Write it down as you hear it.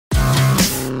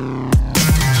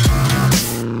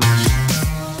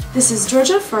This is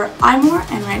Georgia for iMore,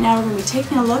 and right now we're going to be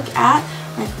taking a look at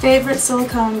my favorite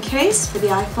silicone case for the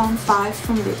iPhone 5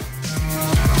 from Loop.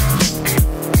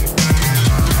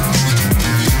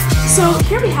 So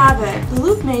here we have it. The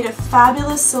Loop made a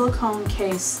fabulous silicone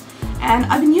case, and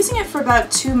I've been using it for about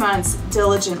 2 months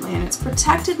diligently, and it's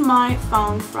protected my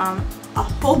phone from a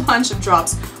whole bunch of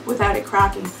drops without it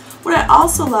cracking. What I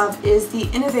also love is the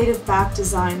innovative back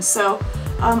design. So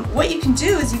what you can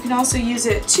do is you can also use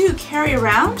it to carry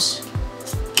around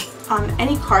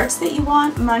any cards that you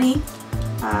want, money.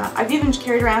 I've even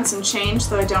carried around some change,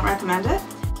 though I don't recommend it.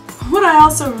 What I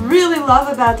also really love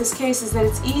about this case is that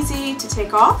it's easy to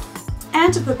take off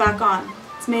and to put back on.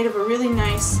 It's made of a really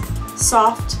nice,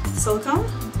 soft silicone.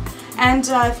 And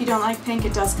if you don't like pink,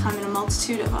 it does come in a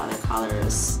multitude of other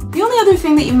colors. The only other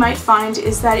thing that you might find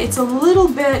is that it's a little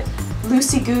bit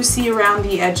loosey-goosey around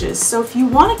the edges. So if you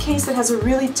want a case that has a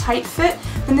really tight fit,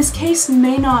 then this case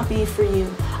may not be for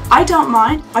you. I don't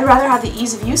mind. I'd rather have the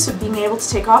ease of use of being able to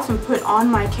take off and put on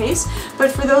my case, but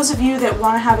for those of you that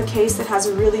want to have a case that has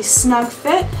a really snug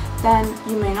fit, then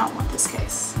you may not want this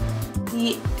case.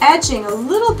 The edging, a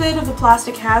little bit of the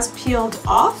plastic has peeled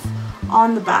off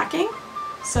on the backing,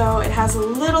 so it has a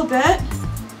little bit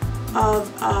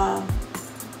of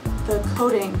the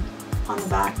coating on the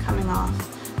back coming off.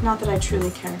 Not that I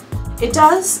truly care. It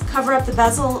does cover up the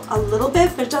bezel a little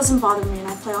bit, but it doesn't bother me, and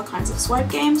I play all kinds of swipe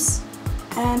games.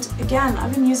 And again,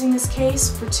 I've been using this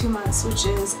case for 2 months, which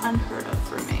is unheard of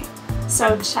for me.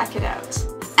 So check it out.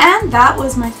 And that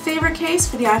was my favorite case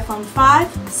for the iPhone 5,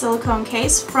 silicone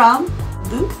case from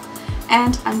Loop.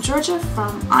 And I'm Georgia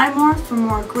from iMore. For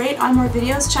more great iMore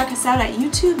videos, check us out at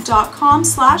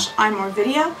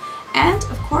youtube.com/iMorevideo. And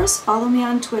of course, follow me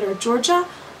on Twitter,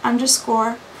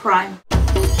 Georgia_Prime.